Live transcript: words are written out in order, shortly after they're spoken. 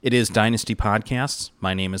It is Dynasty Podcasts.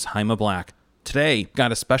 My name is Jaime Black. Today,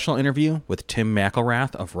 got a special interview with Tim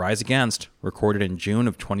McIlrath of Rise Against, recorded in June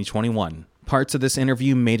of 2021. Parts of this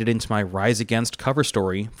interview made it into my Rise Against cover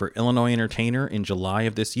story for Illinois Entertainer in July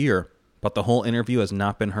of this year, but the whole interview has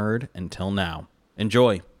not been heard until now.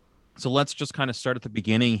 Enjoy. So let's just kind of start at the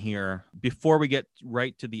beginning here. Before we get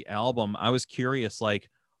right to the album, I was curious,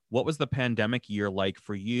 what was the pandemic year like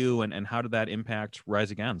for you, and how did that impact Rise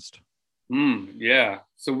Against? Yeah.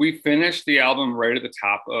 So we finished the album right at the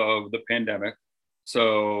top of the pandemic.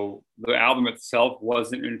 So the album itself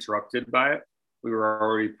wasn't interrupted by it. We were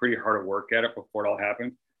already pretty hard at work at it before it all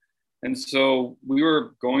happened. And so we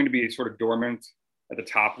were going to be sort of dormant at the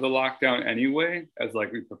top of the lockdown anyway, as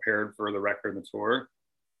we prepared for the record and the tour.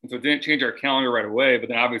 And so it didn't change our calendar right away, but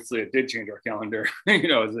then obviously it did change our calendar,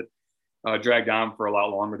 as it dragged on for a lot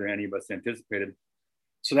longer than any of us anticipated.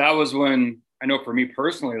 So that was when I know for me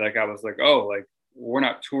personally, I was we're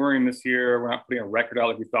not touring this year. We're not putting a record out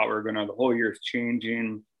like we thought we were going to. The whole year is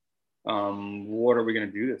changing. What are we going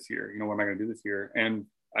to do this year? What am I going to do this year? And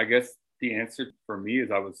I guess the answer for me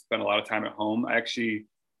is I was spent a lot of time at home. I actually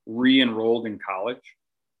re-enrolled in college.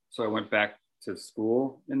 So I went back to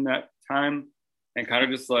school in that time and kind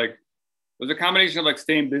of just it was a combination of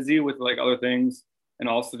staying busy with other things and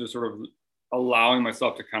also just sort of allowing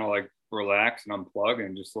myself to kind of relax and unplug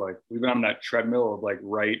and just we've been on that treadmill of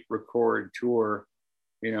write, record, tour,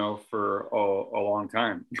 for a long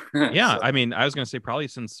time. Yeah. So, I mean, I was going to say probably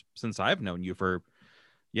since I've known you for,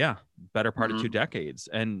 better part of 2 decades.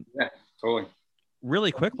 And yeah, totally.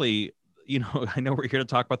 Really quickly, I know we're here to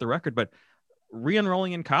talk about the record, but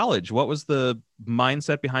re-enrolling in college, what was the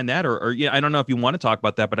mindset behind that? Or I don't know if you want to talk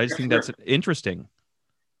about that, but I just think that's interesting.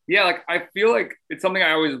 Yeah, I feel like it's something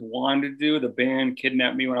I always wanted to do. The band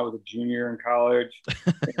kidnapped me when I was a junior in college.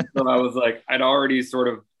 So I was I'd already sort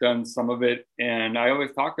of done some of it. And I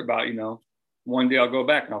always talked about, one day I'll go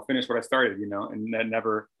back and I'll finish what I started, and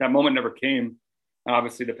that moment never came. And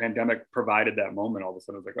obviously the pandemic provided that moment. All of a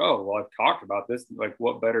sudden I was oh, well, I've talked about this.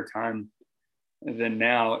 What better time than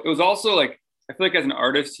now? It was also I feel like as an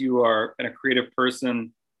artist, you are, and a creative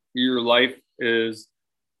person, your life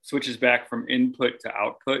switches back from input to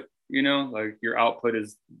output, your output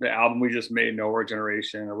is the album we just made, Nowhere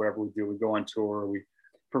Generation, or whatever we do. We go on tour, we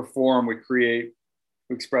perform, we create,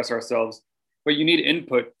 we express ourselves, but you need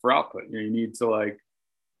input for output. You need to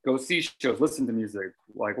go see shows, listen to music,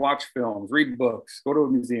 watch films, read books, go to a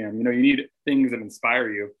museum. You need things that inspire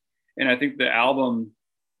you. And I think the album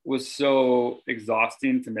was so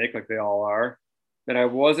exhausting to make, they all are, that I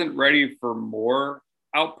wasn't ready for more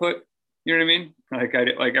output. You know what I mean?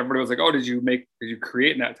 Everybody was oh, did you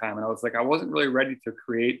create in that time? And I was I wasn't really ready to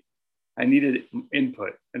create. I needed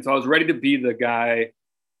input. And so I was ready to be the guy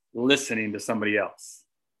listening to somebody else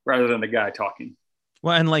rather than the guy talking.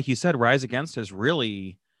 Well, and like you said, Rise Against has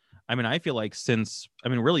really, I feel since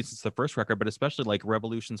the first record, but especially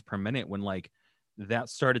Revolutions Per Minute, when that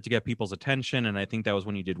started to get people's attention. And I think that was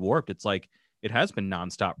when you did Warped. It's it has been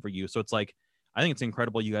nonstop for you. So it's I think it's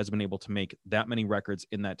incredible you guys have been able to make that many records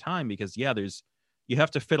in that time, because you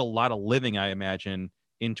have to fit a lot of living, I imagine,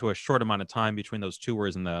 into a short amount of time between those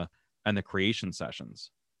tours and the creation sessions.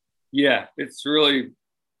 Yeah, it's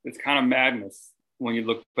kind of madness when you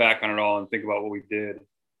look back on it all and think about what we did,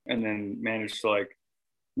 and then manage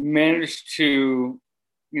to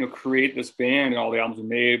create this band and all the albums we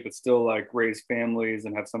made, but still raise families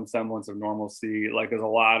and have some semblance of normalcy. There's a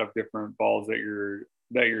lot of different balls that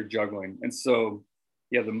you're juggling. And so,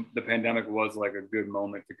 yeah, the pandemic was a good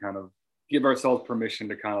moment to kind of give ourselves permission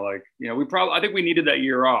to kind of I think we needed that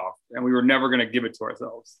year off, and we were never going to give it to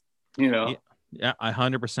ourselves, Yeah, I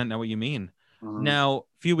 100% know what you mean. Now, a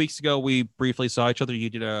few weeks ago, we briefly saw each other. You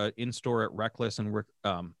did a in-store at Reckless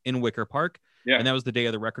in Wicker Park. Yeah. And that was the day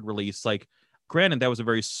of the record release. Granted, that was a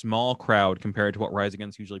very small crowd compared to what Rise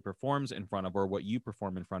Against usually performs in front of, or what you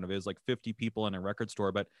perform in front of. Is 50 people in a record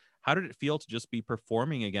store. But how did it feel to just be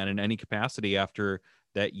performing again in any capacity after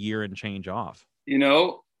that year and change off?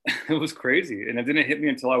 It was crazy. And it didn't hit me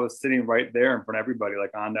until I was sitting right there in front of everybody,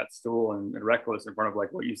 on that stool and Reckless in front of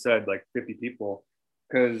what you said, 50 people.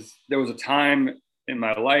 Because there was a time in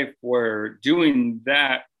my life where doing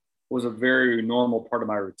that was a very normal part of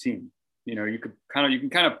my routine. You can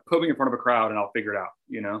kind of put me in front of a crowd and I'll figure it out,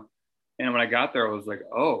 And when I got there, I was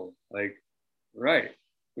right,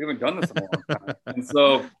 we haven't done this in a long time. And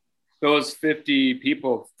so those 50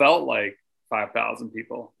 people felt like 5,000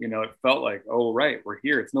 people, it felt oh, right, we're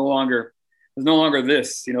here. There's no longer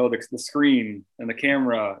this, the screen and the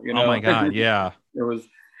camera, Oh my God. Yeah. It was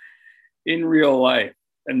in real life.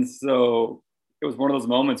 And so it was one of those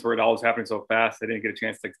moments where it all was happening so fast. I didn't get a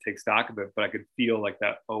chance to take stock of it, but I could feel like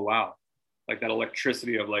that. Oh, wow. Like that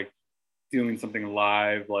electricity of like doing something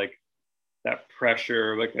live, like that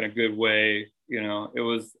pressure, like in a good way. You know, it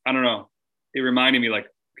was, I don't know. It reminded me like,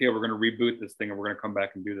 okay, we're going to reboot this thing and we're going to come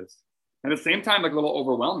back and do this. And at the same time, like a little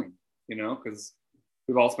overwhelming, you know, because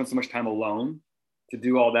we've all spent so much time alone to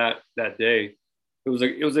do all that day. It was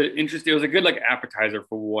a good like appetizer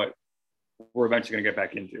for what we're eventually going to get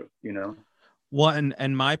back into, you know? Well,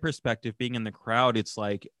 and my perspective being in the crowd, it's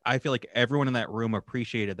like, I feel like everyone in that room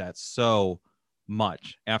appreciated that so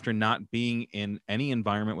much after not being in any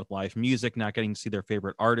environment with live music, not getting to see their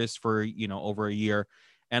favorite artists for, over a year.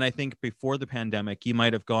 And I think before the pandemic, you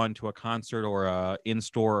might have gone to a concert or a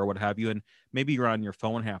in-store or what have you, and maybe you're on your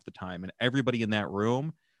phone half the time, and everybody in that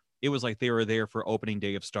room, it was like they were there for opening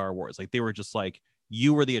day of Star Wars. Like they were just like,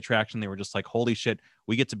 you were the attraction. They were just like, holy shit,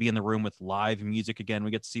 we get to be in the room with live music again.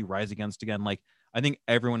 We get to see Rise Against again. Like, I think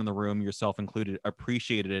everyone in the room, yourself included,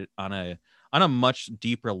 appreciated it on a much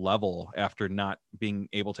deeper level after not being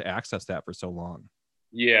able to access that for so long.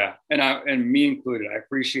 Yeah, and me included, I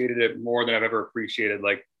appreciated it more than I've ever appreciated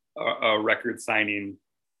like a record signing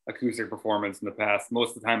acoustic performance in the past.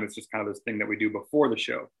 Most of the time, it's just kind of this thing that we do before the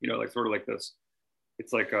show, like sort of like this.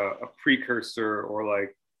 It's like a precursor or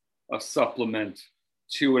like a supplement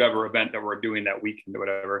to whatever event that we're doing that weekend or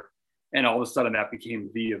whatever. And all of a sudden, that became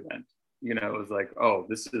the event. It was like, oh,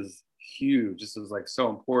 this is huge. This is like so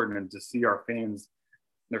important, and to see our fans,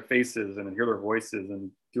 their faces, and hear their voices,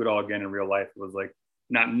 and do it all again in real life, it was like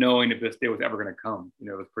not knowing if this day was ever going to come.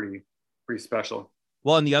 It was pretty special.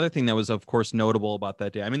 Well, and the other thing that was, of course, notable about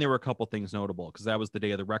that day, I mean, there were a couple things notable because that was the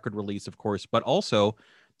day of the record release, of course, but also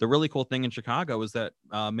the really cool thing in Chicago was that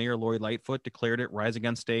Mayor Lori Lightfoot declared it Rise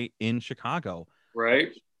Against Day in Chicago. Right?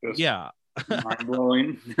 Yeah. Mind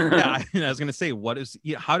blowing. Yeah, I was going to say,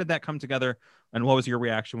 how did that come together, and what was your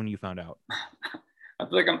reaction when you found out? I feel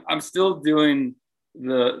like I'm still doing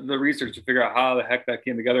the research to figure out how the heck that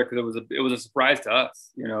came together, because it was a surprise to us.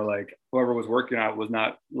 Like whoever was working on it was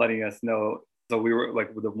not letting us know. So we were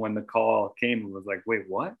like, when the call came, it was like, wait,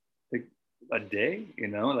 what? Like a day?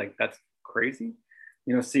 Like that's crazy.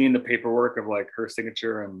 Seeing the paperwork of like her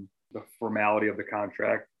signature and the formality of the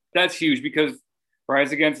contract, that's huge, because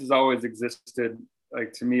Rise Against has always existed,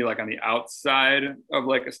 like to me, like on the outside of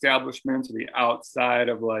like establishments, or the outside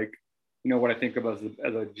of like, what I think of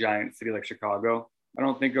as a giant city like Chicago. I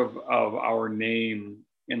don't think of our name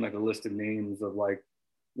in like the list of names of like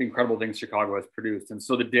the incredible things Chicago has produced. And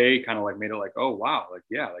so the day kind of like made it like, oh wow, like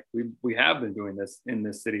yeah, like we have been doing this in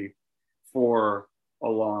this city for a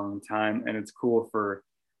long time, and it's cool for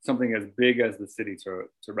something as big as the city to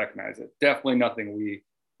recognize it. Definitely nothing we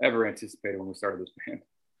ever anticipated when we started this band.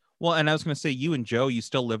 Well, and I was going to say, you and Joe, you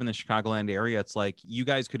still live in the Chicagoland area. It's like you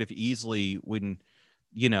guys could have easily, when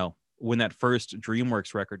that first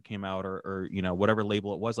DreamWorks record came out, or whatever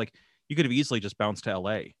label it was, like you could have easily just bounced to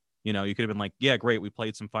LA. You could have been like, yeah, great, we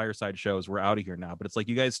played some fireside shows, we're out of here now. But it's like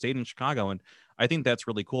you guys stayed in Chicago, and I think that's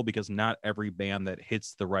really cool, because not every band that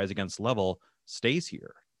hits the Rise Against level stays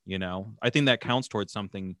here. I think that counts towards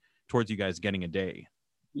something, towards you guys getting a day.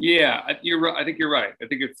 Yeah, you're right. I think you're right. I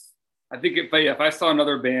think if I saw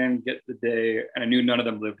another band get the day and I knew none of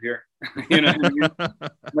them lived here, I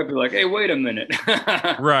might be like, hey, wait a minute.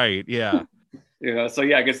 Right. Yeah. So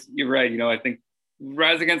yeah, I guess you're right. I think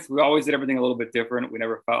Rise Against, we always did everything a little bit different. We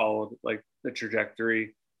never followed like the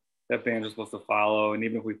trajectory that bands are supposed to follow. And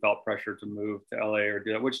even if we felt pressure to move to LA or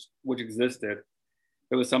do that, which existed,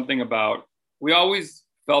 it was something about, we always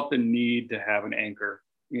felt the need to have an anchor,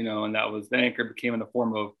 and the anchor became in the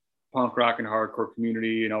form of punk rock and hardcore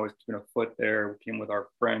community, and always keeping a foot there. We came with our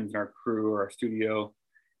friends and our crew or our studio.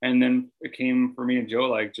 And then it came for me and Joe,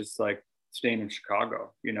 like just like staying in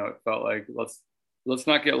Chicago. It felt like let's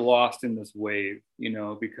not get lost in this wave,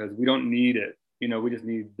 because we don't need it. We just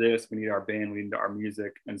need this. We need our band, we need our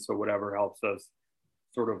music. And so whatever helps us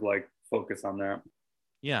sort of like focus on that.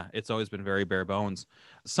 Yeah, it's always been very bare bones.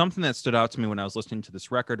 Something that stood out to me when I was listening to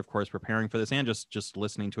this record, of course, preparing for this, and just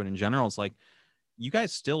listening to it in general, is like, you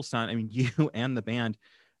guys still sound, I mean, you and the band,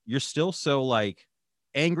 you're still so like,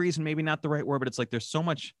 angry is maybe not the right word, but it's like there's so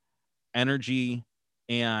much energy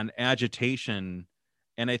and agitation.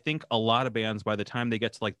 And I think a lot of bands, by the time they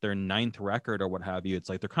get to like their 9th record or what have you, it's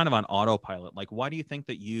like they're kind of on autopilot. Like, why do you think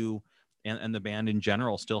that you and the band in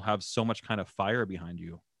general still have so much kind of fire behind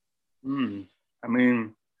you? I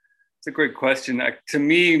mean, it's a great question. To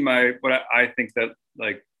me, I think that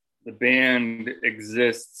like the band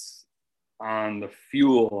exists on the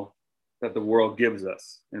fuel that the world gives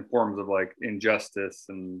us in forms of like injustice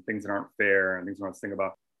and things that aren't fair and things we don't think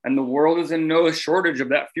about. and the world is in no shortage of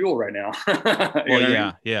that fuel right now. Well,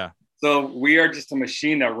 yeah, yeah. So we are just a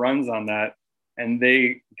machine that runs on that, and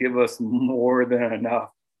they give us more than enough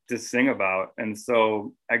to sing about. And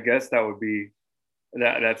so I guess that would be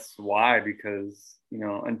that's why, because, you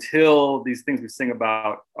know, until these things we sing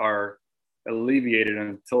about are alleviated, and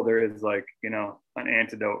until there is, like, you know, an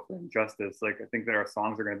antidote for injustice, like, I think that our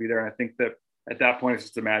songs are going to be there. And I think that at that point it's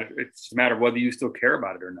just a matter of whether you still care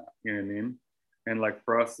about it or not. You know what I mean? And like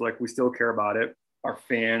for us, like, we still care about it. Our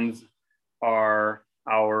fans are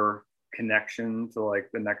our connection to like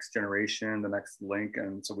the next generation, the next link.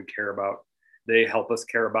 And so we care about, they help us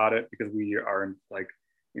care about it because we are like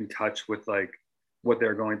in touch with like what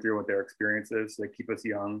they're going through, what their experience is. So they keep us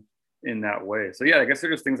young in that way. So yeah, I guess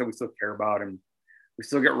they're just things that we still care about, and we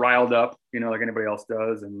still get riled up, you know, like anybody else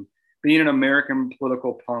does. And being an American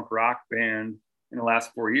political punk rock band in the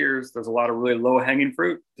last 4 years, there's a lot of really low hanging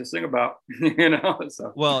fruit to sing about, you know?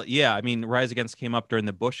 So, Well, yeah, I mean, Rise Against came up during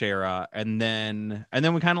the Bush era, and then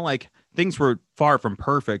we kind of like, things were far from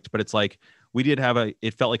perfect, but it's like we did have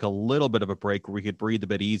it felt like a little bit of a break where we could breathe a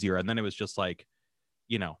bit easier, and then it was just like,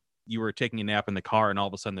 you know, you were taking a nap in the car, and all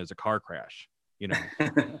of a sudden there's a car crash, you know?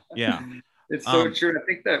 Yeah. it's so true. I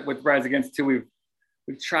think that with Rise Against too, we've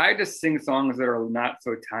tried to sing songs that are not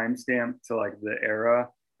so time stamped to like the era,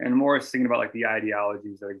 and more singing about like the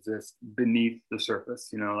ideologies that exist beneath the surface.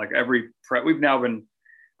 You know, like we've now been,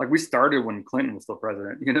 like, we started when Clinton was still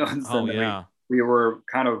president, you know. And so Oh yeah. we were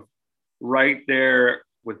kind of right there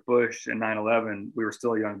with Bush and 9/11. We were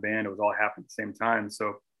still a young band. It was all happening at the same time.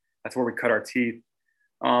 So that's where we cut our teeth.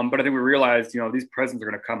 But I think we realized, you know, these presidents are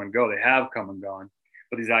going to come and go. They have come and gone,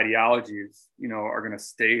 but these ideologies, you know, are going to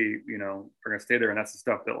stay, you know, are going to stay there. And that's the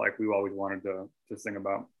stuff that like we always wanted to sing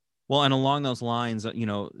about. Well, and along those lines, you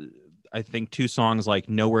know, I think two songs like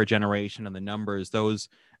Nowhere Generation and The Numbers, those,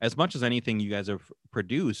 as much as anything you guys have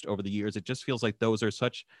produced over the years, it just feels like those are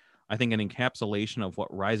such, I think, an encapsulation of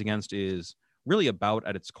what Rise Against is really about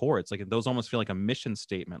at its core. It's like those almost feel like a mission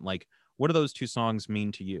statement. Like, what do those two songs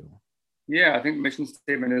mean to you? Yeah, I think mission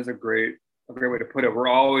statement is a great way to put it. We're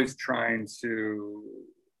always trying to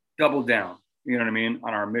double down, you know what I mean,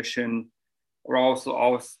 on our mission. We're also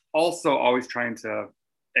always trying to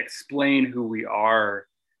explain who we are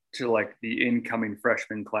to like the incoming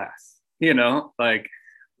freshman class, you know, like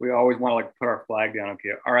we always want to like put our flag down.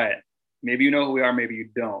 Okay, all right, maybe you know who we are, maybe you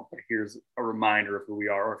don't, but here's a reminder of who we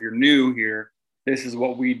are. Or if you're new here, this is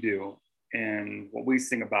what we do and what we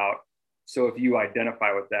sing about. So if you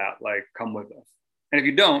identify with that, like, come with us. And if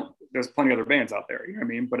you don't, there's plenty of other bands out there, you know what I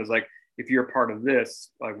mean? But it's like, if you're a part of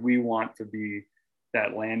this, like, we want to be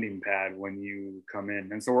that landing pad when you come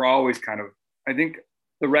in. And so we're always kind of, I think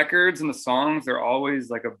the records and the songs, they're always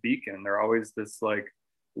like a beacon. They're always this like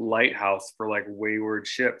lighthouse for like wayward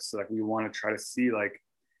ships. So, like, we want to try to see, like,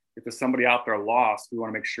 if there's somebody out there lost, we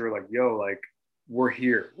want to make sure, like, yo, like, we're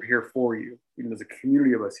here for you. You know, there's a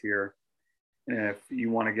community of us here. And if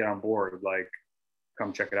you want to get on board, like,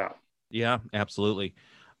 come check it out. Yeah, absolutely.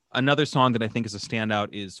 Another song that I think is a standout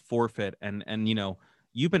is Forfeit. And you know,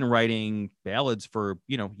 you've been writing ballads for,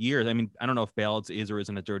 you know, years. I mean, I don't know if ballads is or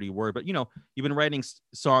isn't a dirty word, but, you know, you've been writing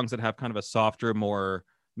songs that have kind of a softer, more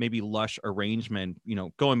maybe lush arrangement, you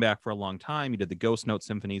know, going back for a long time. You did the Ghost Note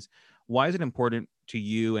symphonies. Why is it important to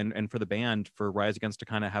you and for the band for Rise Against to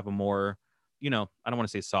kind of have a more, you know, I don't want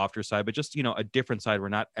to say softer side, but just, you know, a different side where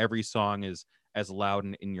not every song is as loud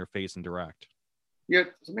and in your face and direct? Yeah,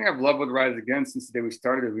 something I've loved with Rise Against since the day we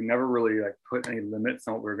started is we never really like put any limits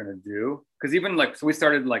on what we were gonna do. Because even like, so we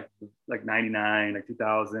started like 99, like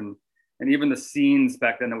 2000, and even the scenes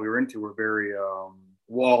back then that we were into were very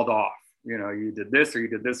walled off. You know, you did this or you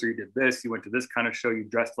did this or you did this. You went to this kind of show. You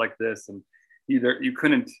dressed like this, and you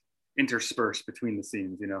couldn't intersperse between the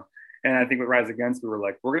scenes. You know, and I think with Rise Against, we were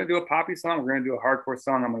like, we're gonna do a poppy song. We're gonna do a hardcore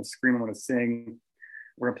song. I'm gonna scream. I'm gonna sing.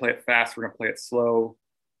 We're gonna play it fast. We're gonna play it slow,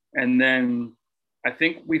 and then I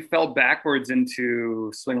think we fell backwards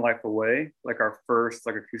into Swing Life Away, like our first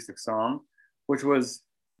like acoustic song, which was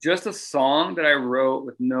just a song that I wrote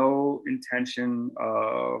with no intention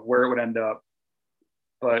of where it would end up.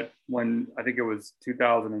 But when I think it was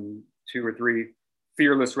 2002 or 3,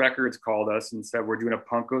 Fearless Records called us and said, we're doing a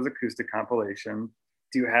Punkos acoustic compilation.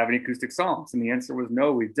 Do you have any acoustic songs? And the answer was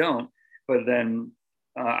no, we don't. But then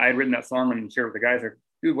I had written that song and shared with the guys, like,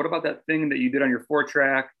 dude, what about that thing that you did on your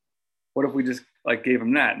 4-track? What if we just like gave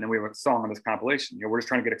him that? And then we have a song on this compilation. You know, we're just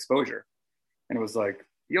trying to get exposure. And it was like,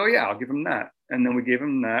 yo, yeah, I'll give him that. And then we gave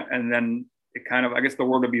him that. And then it kind of, I guess the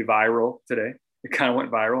word would be viral today. It kind of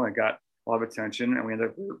went viral and it got a lot of attention. And we ended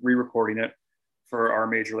up re-recording it for our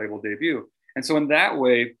major label debut. And so in that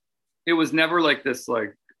way, it was never like this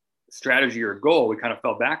like strategy or goal, we kind of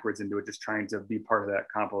fell backwards into it, just trying to be part of that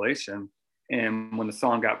compilation. And when the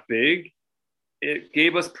song got big, it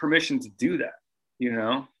gave us permission to do that.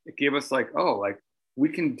 It gave us like, oh, like we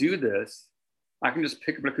can do this. I can just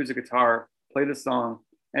pick up an acoustic guitar, play the song,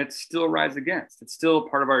 and it's still Rise Against. It's still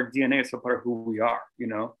part of our DNA. It's still part of who we are,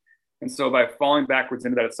 And so by falling backwards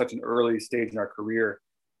into that at such an early stage in our career,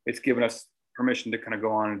 it's given us permission to kind of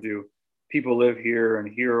go on and do People Live Here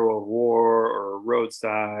and Hero of War or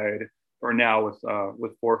Roadside, or now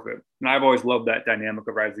with Forfeit. And I've always loved that dynamic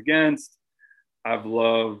of Rise Against. I've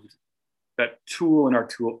loved that tool in our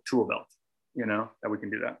tool belt, that we can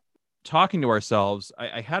do that. Talking to ourselves,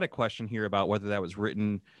 I had a question here about whether that was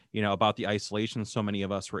written, about the isolation so many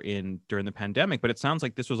of us were in during the pandemic, but it sounds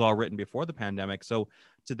like this was all written before the pandemic. So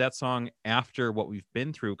did that song, after what we've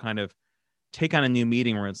been through, kind of take on a new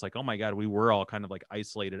meaning where it's like, oh my God, we were all kind of like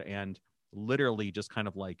isolated and literally just kind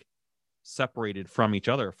of like separated from each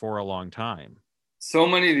other for a long time? So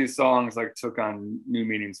many of these songs like took on new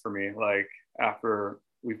meanings for me, like after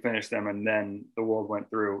we finished them and then the world went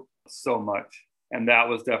through so much. And that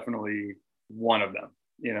was definitely one of them,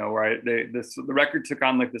 where the record took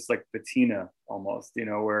on like this like patina almost,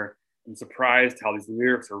 where I'm surprised how these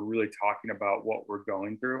lyrics are really talking about what we're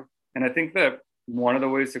going through. And I think that one of the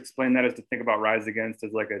ways to explain that is to think about Rise Against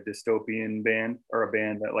as like a dystopian band, or a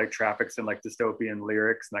band that like traffics in like dystopian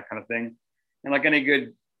lyrics and that kind of thing. And like any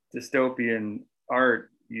good dystopian art,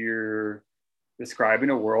 you're describing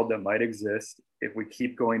a world that might exist if we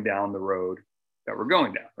keep going down the road that we're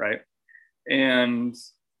going down, right? And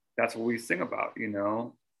that's what we sing about, And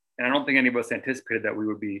I don't think any of us anticipated that we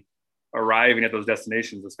would be arriving at those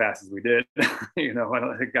destinations as fast as we did. I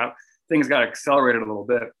don't think things got accelerated a little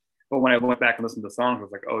bit. But when I went back and listened to the songs, I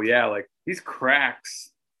was like, oh yeah, like these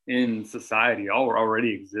cracks in society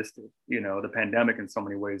already existed. The pandemic in so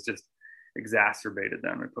many ways just exacerbated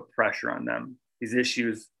them and put pressure on them. These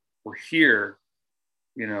issues were here,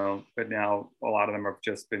 but now a lot of them have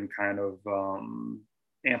just been kind of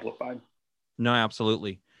amplified. No,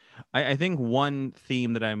 absolutely. I think one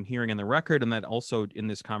theme that I'm hearing in the record, and that also in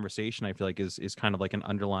this conversation, I feel like is kind of like an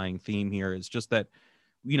underlying theme here, is just that,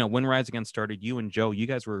 when Rise Against started, you and Joe, you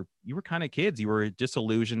were kind of kids. You were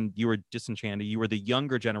disillusioned. You were disenchanted. You were the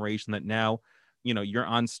younger generation that now, you're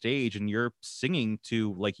on stage and you're singing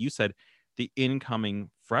to, like you said, the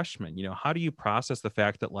incoming freshmen. How do you process the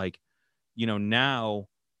fact that, like, now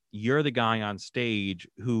you're the guy on stage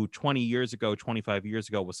who 20 years ago, 25 years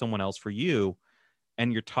ago was someone else for you.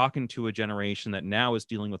 And you're talking to a generation that now is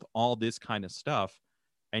dealing with all this kind of stuff.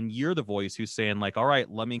 And you're the voice who's saying like, all right,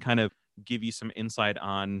 let me kind of give you some insight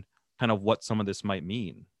on kind of what some of this might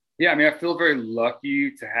mean. Yeah. I mean, I feel very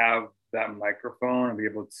lucky to have that microphone and be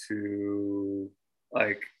able to,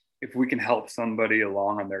 like, if we can help somebody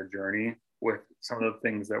along on their journey with some of the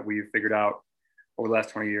things that we've figured out over the last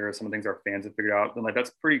 20 years, some of the things our fans have figured out, then like,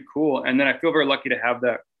 that's pretty cool. And then I feel very lucky to have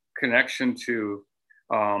that connection to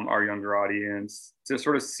our younger audience, to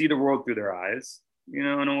sort of see the world through their eyes, in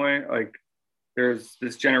a way. Like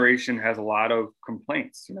this generation has a lot of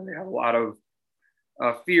complaints, they have a lot of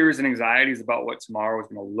fears and anxieties about what tomorrow is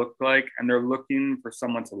going to look like. And they're looking for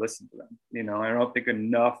someone to listen to them. I don't think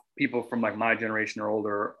enough people from like my generation or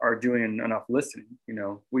older are doing enough listening.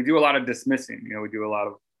 We do a lot of dismissing, we do a lot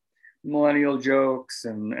of millennial jokes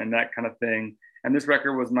and that kind of thing. And this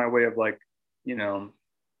record was my way of like,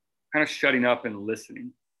 kind of shutting up and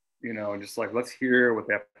listening, and just like, let's hear what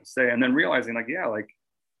they have to say. And then realizing like, yeah, like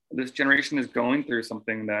this generation is going through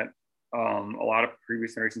something that a lot of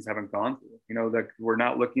previous generations haven't gone through, that we're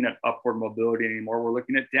not looking at upward mobility anymore. We're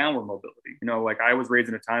looking at downward mobility. Like I was raised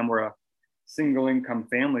in a time where a single income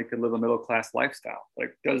family could live a middle-class lifestyle.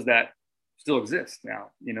 Like, does that still exist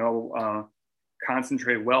now?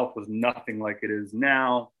 Concentrated wealth was nothing like it is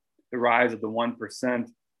now. The rise of the 1%,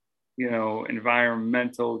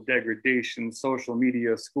 environmental degradation, social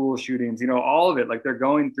media, school shootings, all of it, like they're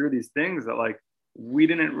going through these things that like we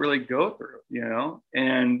didn't really go through,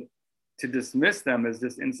 and to dismiss them as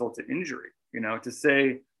just insult to injury, to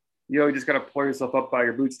say, you just got to pull yourself up by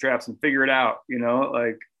your bootstraps and figure it out,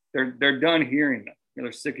 like they're done hearing that.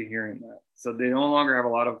 They're sick of hearing that. So they no longer have a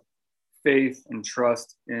lot of faith and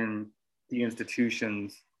trust in the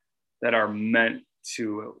institutions that are meant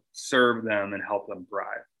to serve them and help them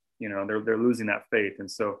thrive. They're losing that faith. And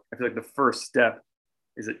so I feel like the first step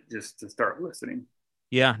is just to start listening.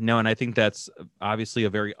 Yeah, no, and I think that's obviously a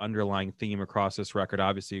very underlying theme across this record,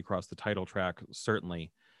 obviously across the title track,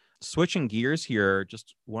 certainly. Switching gears here,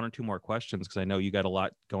 just one or two more questions, because I know you got a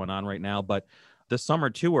lot going on right now, but the summer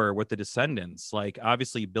tour with the Descendants, like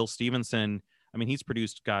obviously Bill Stevenson, I mean, he's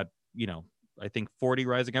produced, I think 40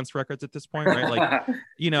 Rise Against records at this point, right? Like,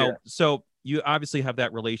 Yeah. so you obviously have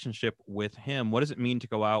that relationship with him. What does it mean to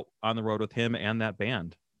go out on the road with him and that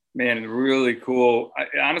band? Man, really cool.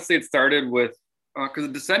 Honestly, it started with, because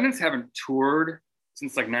the Descendants haven't toured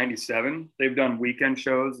since like 97. They've done weekend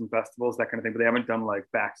shows and festivals, that kind of thing, but they haven't done like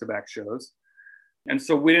back-to-back shows. And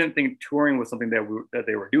so we didn't think touring was something that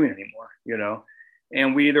they were doing anymore.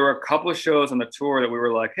 And there were a couple of shows on the tour that we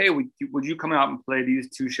were like, hey, would you come out and play these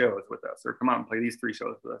 2 shows with us, or come out and play these 3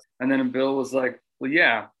 shows with us? And then Bill was like, well,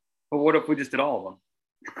 yeah, but what if we just did all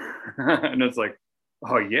of them? And it's like,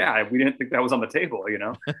 oh yeah, we didn't think that was on the table.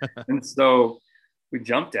 And so we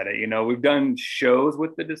jumped at it. We've done shows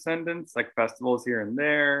with the Descendants, like festivals here and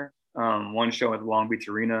there. One show at the Long Beach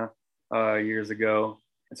Arena years ago.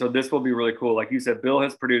 And so this will be really cool. Like you said, Bill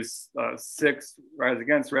has produced 6 Rise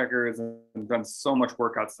Against records and done so much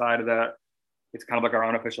work outside of that. It's kind of like our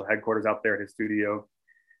unofficial headquarters out there at his studio.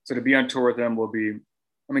 So to be on tour with him will be,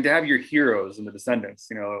 to have your heroes in the Descendants,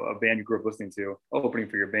 a band you grew up listening to, opening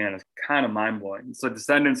for your band is kind of mind blowing. So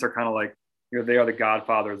Descendants are kind of like, they are the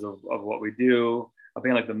godfathers of what we do. A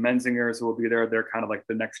band like the Menzingers who will be there, they're kind of like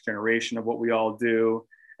the next generation of what we all do.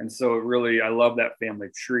 And so I love that family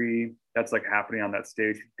tree that's like happening on that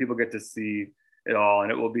stage. People get to see it all,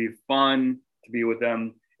 and it will be fun to be with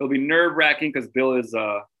them. It'll be nerve wracking because Bill is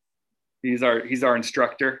he's our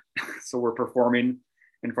instructor, so we're performing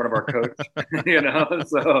in front of our coach.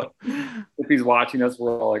 So if he's watching us,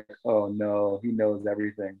 we're all like, oh no, he knows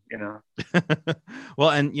everything. Well,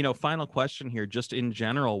 and final question here, just in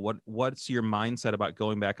general, what's your mindset about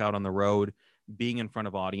going back out on the road, being in front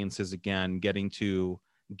of audiences again, getting to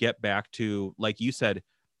get back to, like you said,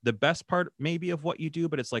 the best part maybe of what you do,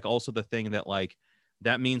 but it's like also the thing that like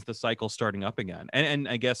that means the cycle's starting up again. And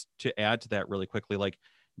I guess to add to that really quickly, like,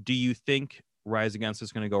 do you think Rise Against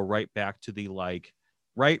is going to go right back to the like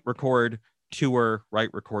write, record, tour,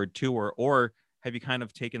 or have you kind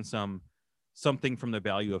of taken something from the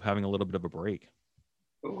value of having a little bit of a break?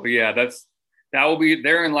 Oh yeah, that will be,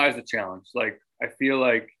 therein lies the challenge. Like I feel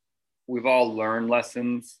like we've all learned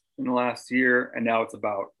lessons in the last year, and now it's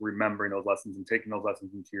about remembering those lessons and taking those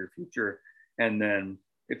lessons into your future. And then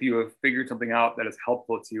if you have figured something out that is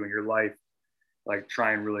helpful to you in your life, like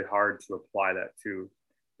trying really hard to apply that to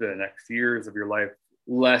the next years of your life,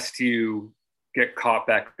 lest you get caught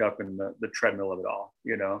back up in the treadmill of it all.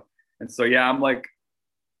 And so yeah,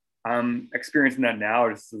 I'm experiencing that now,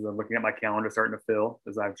 just as I'm looking at my calendar starting to fill,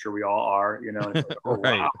 as I'm sure we all are. And it's like, oh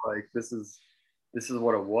right. wow, like this is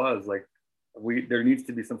what it was like. There needs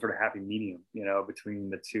to be some sort of happy medium, between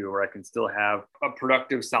the two, where I can still have a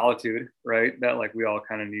productive solitude, right? That like we all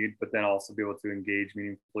kind of need, but then also be able to engage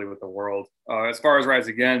meaningfully with the world. As far as Rise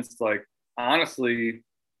Against, like honestly,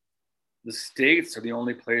 the States are the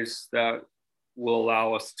only place that will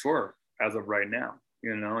allow us to tour as of right now,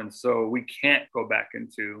 and so we can't go back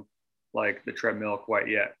into like the treadmill quite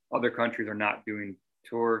yet. Other countries are not doing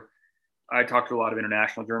tour. I talked to a lot of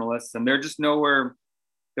international journalists, and they're just nowhere.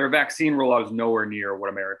 Their vaccine rollout is nowhere near what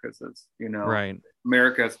America's is. Right.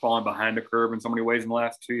 America has fallen behind the curve in so many ways in the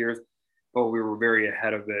last 2 years, but we were very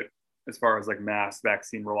ahead of it as far as like mass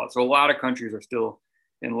vaccine rollout. So a lot of countries are still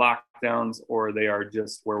in lockdowns, or they are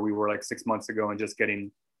just where we were like 6 months ago and just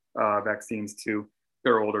getting vaccines to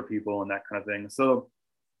their older people and that kind of thing. So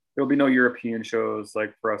there'll be no European shows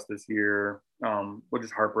like for us this year, which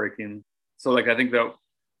is heartbreaking. So like I think that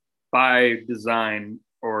by design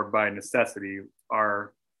or by necessity,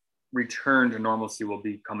 our return to normalcy will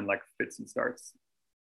be coming like fits and starts.